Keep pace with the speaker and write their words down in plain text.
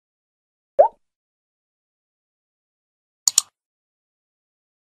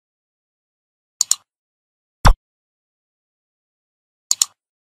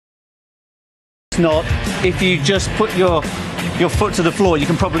not, if you just put your foot to the floor, you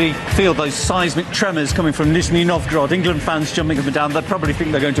can probably feel those seismic tremors coming from Nizhny Novgorod. England fans jumping up and down. They probably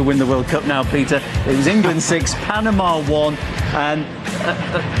think they're going to win the World Cup now, Peter. It was England 6, Panama 1, and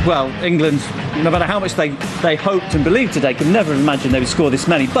well, England, no matter how much they hoped and believed today, could never imagine they would score this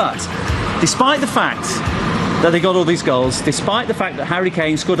many. But despite the fact that they got all these goals, despite the fact that Harry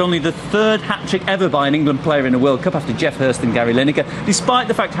Kane scored only the 3rd hat-trick ever by an England player in a World Cup after Geoff Hurst and Gary Lineker, despite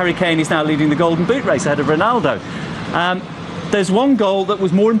the fact Harry Kane is now leading the Golden Boot race ahead of Ronaldo, there's one goal that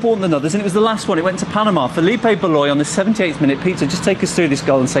was more important than others, and it was the last one. It went to Panama. Felipe Beloy on the 78th minute. Peter, just take us through this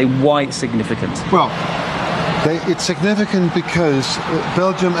goal and say why it's significant. Well, it's significant because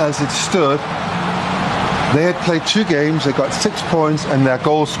Belgium, as it stood, they had played 2 games, they got 6 points, and their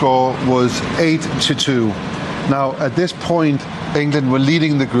goal score was 8-2. Now, at this point, England were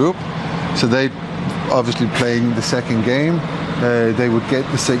leading the group, so they obviously playing the second game. They would get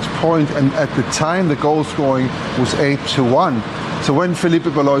the 6 points, and at the time the goal scoring was 8-1. So when Felipe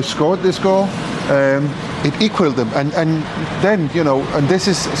Beloy scored this goal, it equaled them, and then, you know, and this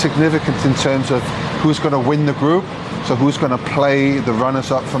is significant in terms of who's going to win the group, so who's going to play the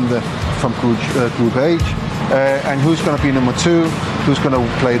runners-up from Group H, and who's going to be number 2, who's going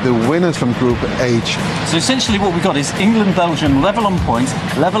to play the winners from Group H. So essentially what we've got is England-Belgium level on points,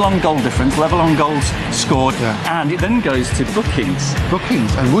 level on goal difference, level on goals scored, and it then goes to bookings.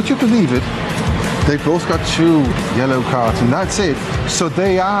 Bookings, and would you believe it? They both got 2 yellow cards, and that's it. So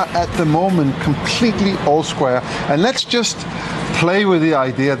they are, at the moment, completely all square. And let's just play with the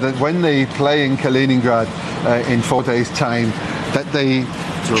idea that when they play in Kaliningrad in 4 days' time, that they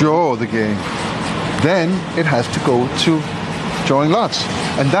draw the game. Then it has to go to drawing lots,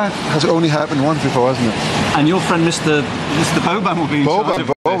 and that has only happened once before, hasn't it? And your friend Mr. Boban will be in charge of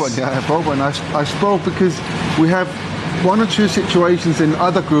this. Boban. I spoke because we have 1 or 2 situations in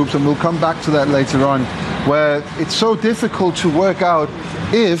other groups, and we'll come back to that later on, where it's so difficult to work out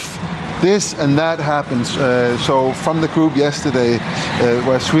if this and that happens. So from the group yesterday,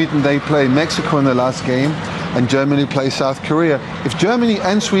 where Sweden, they play Mexico in the last game, and Germany plays South Korea. If Germany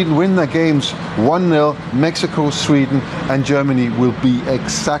and Sweden win their games 1-0, Mexico, Sweden and Germany will be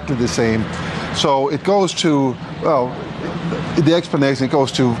exactly the same. So it goes to, well, the explanation, it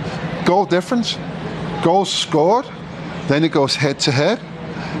goes to goal difference, goals scored, then it goes head to head,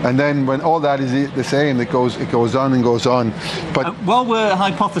 and then when all that is the same, it goes on and goes on. But while we're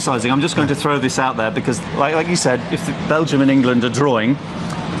hypothesising, I'm just going to throw this out there, because like you said, if Belgium and England are drawing,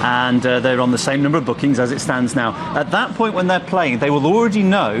 and they're on the same number of bookings as it stands now, at that point when they're playing, they will already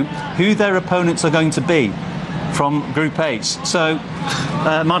know who their opponents are going to be from Group H. So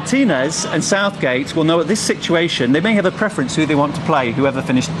Martinez and Southgate will know at this situation, they may have a preference who they want to play, whoever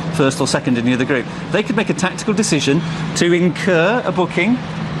finished 1st or 2nd in the other group. They could make a tactical decision to incur a booking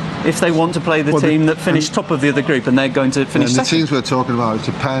if they want to play the team that finished top of the other group, and they're going to finish second. The teams we're talking about,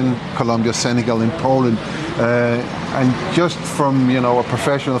 Japan, Colombia, Senegal and Poland. And just from, you know, a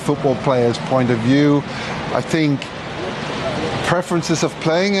professional football player's point of view, I think preferences of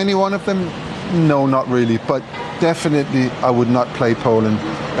playing any one of them, no, not really, but definitely I would not play Poland,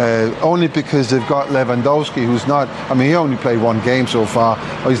 only because they've got Lewandowski, who's not, I mean, he only played 1 game so far,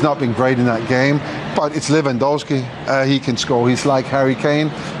 he's not been great in that game, but it's Lewandowski, he can score, he's like Harry Kane,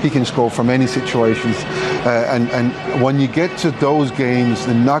 he can score from any situations, and when you get to those games,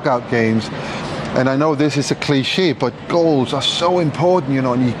 the knockout games, and I know this is a cliche, but goals are so important, you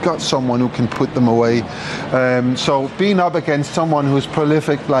know, and you've got someone who can put them away. So being up against someone who's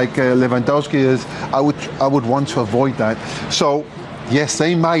prolific like Lewandowski is, I would want to avoid that. So yes,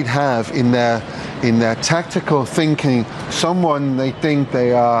 they might have in their tactical thinking someone they think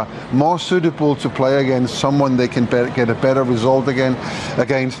they are more suitable to play against, someone they can get a better result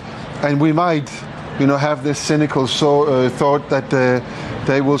against, and we might, you know, have this cynical thought that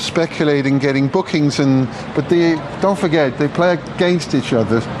they will speculate in getting bookings, but they don't forget they play against each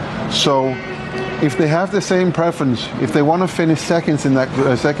other. So if they have the same preference, if they want to finish second in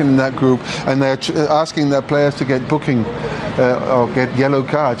that group, and they're asking their players to get booking or get yellow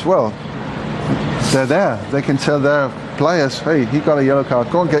cards, well, they're there. They can tell their players, hey, he got a yellow card,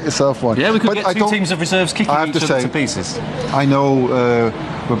 go and get yourself one. Yeah, we could get 2 teams of reserves kicking each other to pieces. I know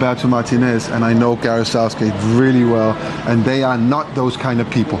Roberto Martinez and I know Gareth Southgate really well, and they are not those kind of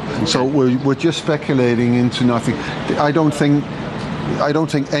people. Okay. So we're just speculating into nothing. I don't think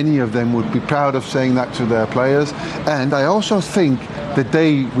any of them would be proud of saying that to their players, and I also think that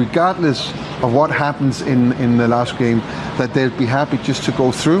they, regardless of what happens in the last game, that they'd be happy just to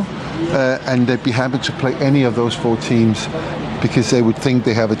go through, and they'd be happy to play any of those 4 teams because they would think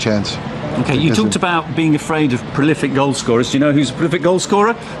they have a chance. Okay, you talked about being afraid of prolific goal scorers. Do you know who's a prolific goal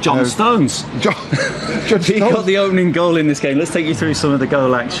scorer? John Stones. John He got the opening goal in this game. Let's take you through some of the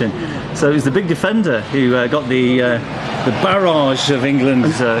goal action. So it was the big defender who got the barrage of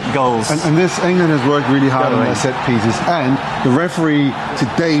England's goals. And this England has worked really hard on their set pieces, and the referee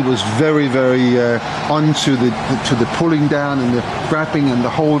today was very, very onto the pulling down and the grabbing and the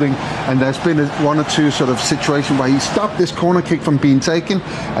holding. And there's been one or two sort of situations where he stopped this corner kick from being taken,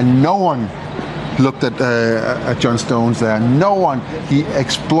 and no one looked at John Stones there. No one. He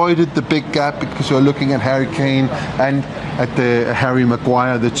exploited the big gap, because you're looking at Harry Kane and at the Harry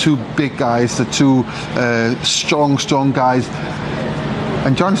Maguire, the two big guys, the two strong guys.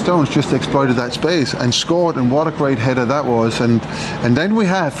 And John Stones just exploited that space and scored, and what a great header that was. And then we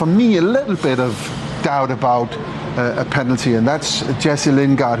had, for me, a little bit of doubt about a penalty, and that's Jesse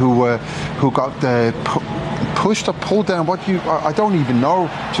Lingard, who got pushed or pulled down. I don't even know,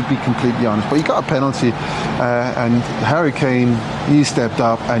 to be completely honest. But he got a penalty, and Harry Kane, he stepped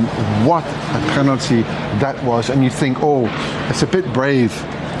up, and what a penalty that was. And you think, oh, it's a bit brave.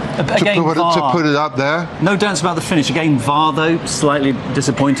 Again, to put it up there. No doubts about the finish. Again, VAR, though, slightly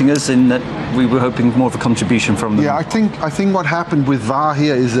disappointing us in that we were hoping more of a contribution from them. Yeah, I think what happened with VAR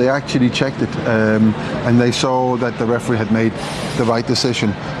here is they actually checked it, and they saw that the referee had made the right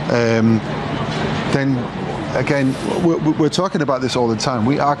decision. Then again, we're talking about this all the time.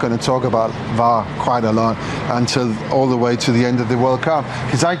 We are going to talk about VAR quite a lot until all the way to the end of the World Cup,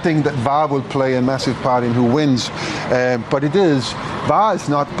 because I think that VAR will play a massive part in who wins. But VAR is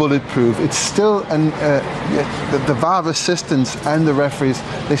not bulletproof. It's still, the VAR assistants and the referees,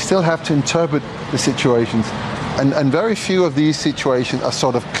 they still have to interpret the situations. And very few of these situations are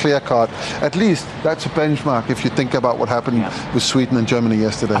sort of clear-cut. At least that's a benchmark if you think about what happened with Sweden and Germany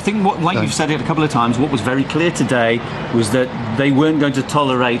yesterday. I think, you've said it a couple of times, what was very clear today was that they weren't going to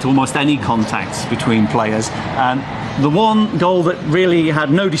tolerate almost any contacts between players. The one goal that really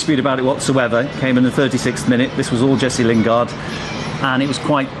had no dispute about it whatsoever came in the 36th minute. This was all Jesse Lingard, and it was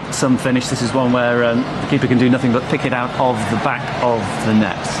quite some finish. This is one where the keeper can do nothing but pick it out of the back of the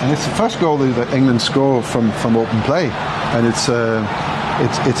net. And it's the first goal that England score from open play, and it's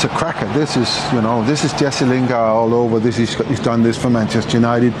a cracker. This is Jesse Lingard all over. He's done this for Manchester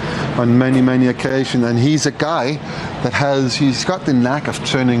United on many occasions, and he's a guy that he's got the knack of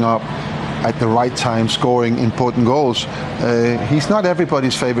turning up at the right time, scoring important goals. He's not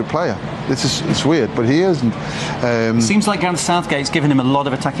everybody's favourite player. It's weird, but he isn't. Seems like Gareth Southgate's given him a lot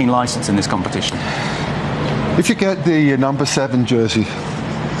of attacking licence in this competition. If you get the number 7 jersey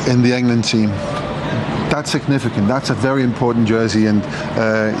in the England team, that's significant. That's a very important jersey, and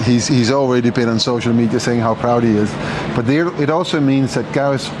he's already been on social media saying how proud he is. But it also means that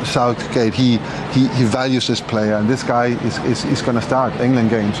Gareth Southgate, he values this player, and this guy is going to start England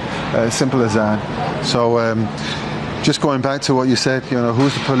games. Simple as that. So just going back to what you said,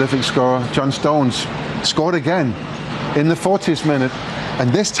 who's the prolific scorer? John Stones scored again in the 40th minute,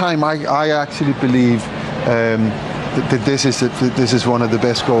 and this time I actually believe that this is one of the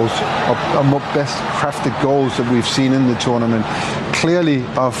best goals, or best crafted goals that we've seen in the tournament. Clearly,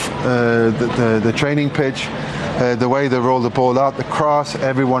 off the training pitch, the way they rolled the ball out, the cross,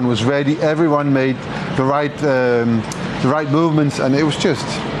 everyone was ready, everyone made the right movements, and it was just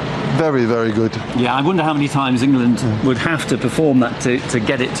very, very good. Yeah, I wonder how many times England would have to perform that to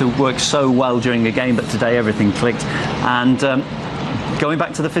get it to work so well during a game, but today everything clicked. And going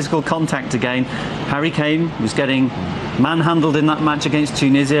back to the physical contact again, Harry Kane was getting manhandled in that match against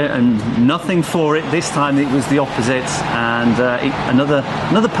Tunisia, and nothing for it. This time it was the opposite, and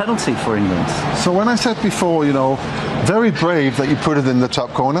another penalty for England. So when I said before, very brave that you put it in the top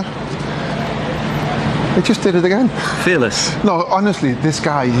corner, he just did it again. Fearless. No, honestly, this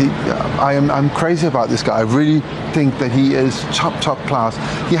guy, I'm crazy about this guy. I really think that he is top class.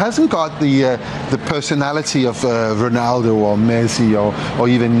 He hasn't got the personality of Ronaldo or Messi or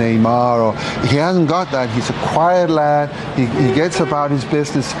even Neymar. He hasn't got that. He's a quiet lad. He gets about his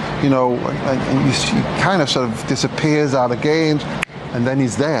business, and he kind of sort of disappears out of games, and then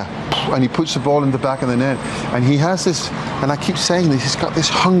he's there. And he puts the ball in the back of the net, and he has this, and I keep saying this, he's got this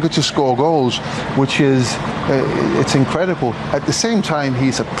hunger to score goals, which is it's incredible. At the same time,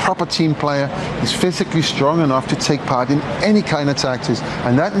 he's a proper team player. He's physically strong enough to take part in any kind of tactics,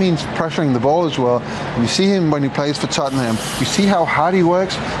 and that means pressuring the ball as well. And you see him when he plays for Tottenham. You see how hard he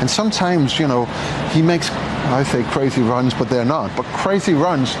works, and sometimes he makes, I say crazy runs, but they're not, but crazy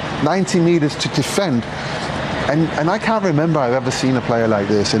runs 90 meters to defend. And I can't remember I've ever seen a player like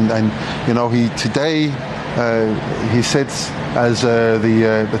this. And he today he sits as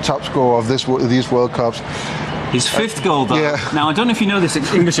the top scorer of these World Cups. His fifth goal, though. Yeah. Now, I don't know if you know this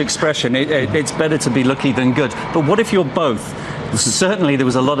English expression, it's better to be lucky than good. But what if you're both? Certainly, there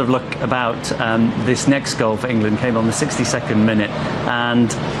was a lot of luck about this next goal for England, came on the 62nd minute.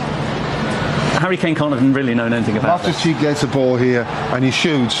 And Harry Kane can't have really known anything about it. Loftus-Cheek gets the ball here and he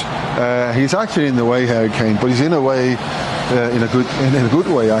shoots. He's actually in the way, Harry Kane, but he's in a way, in a good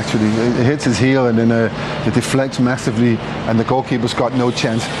way actually. It hits his heel and then it deflects massively, and the goalkeeper's got no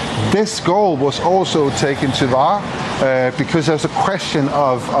chance. This goal was also taken to VAR because there's a question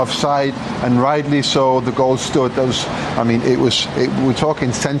of offside, and rightly so. The goal stood. I mean, we're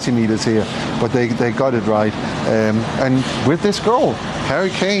talking centimeters here, but they got it right. And with this goal, Harry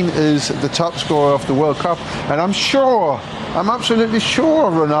Kane is the top scorer of the World Cup, and I'm absolutely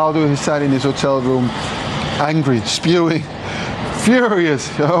sure Ronaldo has sat in his hotel room angry, spewing, furious,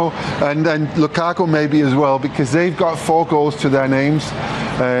 and Lukaku maybe as well, because they've got 4 goals to their names,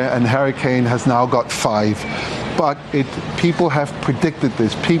 and Harry Kane has now got 5. But people have predicted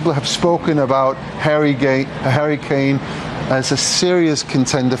this. People have spoken about Harry Kane as a serious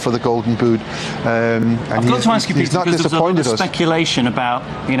contender for the Golden Boot. I've got to ask you, Peter, because there's a lot of speculation about,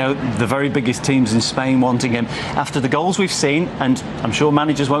 the very biggest teams in Spain wanting him. After the goals we've seen, and I'm sure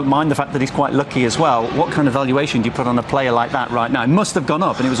managers won't mind the fact that he's quite lucky as well, what kind of valuation do you put on a player like that right now? It must have gone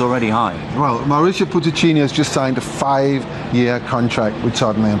up, and it was already high. Well, Mauricio Pochettino has just signed a 5-year contract with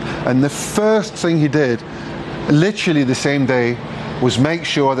Tottenham, and the first thing he did, literally the same day, was make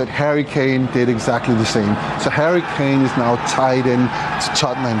sure that Harry Kane did exactly the same. So Harry Kane is now tied in to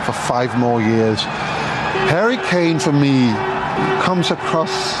Tottenham for 5 more years. Harry Kane, for me, comes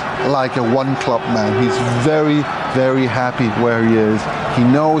across like a one-club man. He's very, very happy where he is. He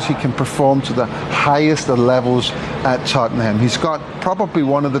knows he can perform to the highest of levels at Tottenham. He's got probably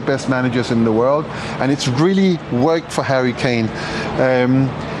one of the best managers in the world, and it's really worked for Harry Kane.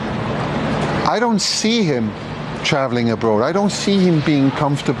 I don't see him traveling abroad. I don't see him being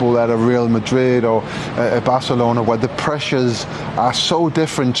comfortable at a Real Madrid or a Barcelona, where the pressures are so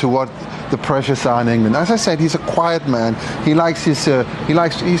different to what the pressures are in England. As I said, he's a quiet man. He's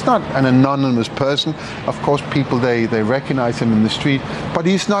not an anonymous person. Of course, people they recognize him in the street, but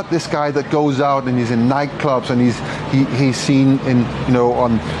he's not this guy that goes out and he's in nightclubs and he's seen in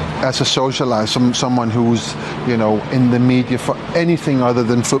as a socialite, someone who's in the media for anything other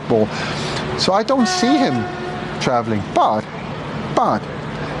than football. So I don't see him traveling, but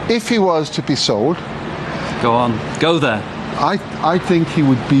if he was to be sold, go there. I think he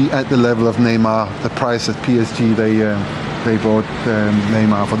would be at the level of Neymar, the price at PSG they bought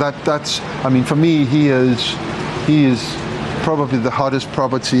Neymar for. I mean, for me, he is probably the hottest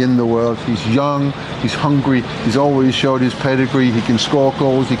property in the world. He's young, he's hungry, he's always showed his pedigree. He can score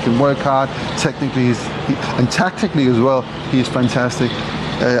goals, he can work hard. Technically, and tactically as well, he is fantastic.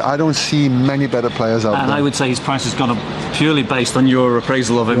 I don't see many better players out there. And I would say his price has gone up purely based on your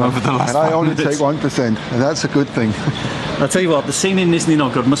appraisal of him over the last 5 minutes. And I only take 1%, and that's a good thing. I'll tell you what, the scene in Nizhny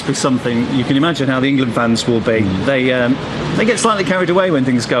Novgorod must be something. You can imagine how the England fans will be. They get slightly carried away when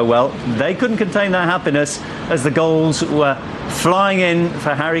things go well. They couldn't contain their happiness as the goals were flying in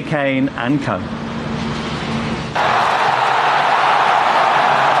for Harry Kane and co.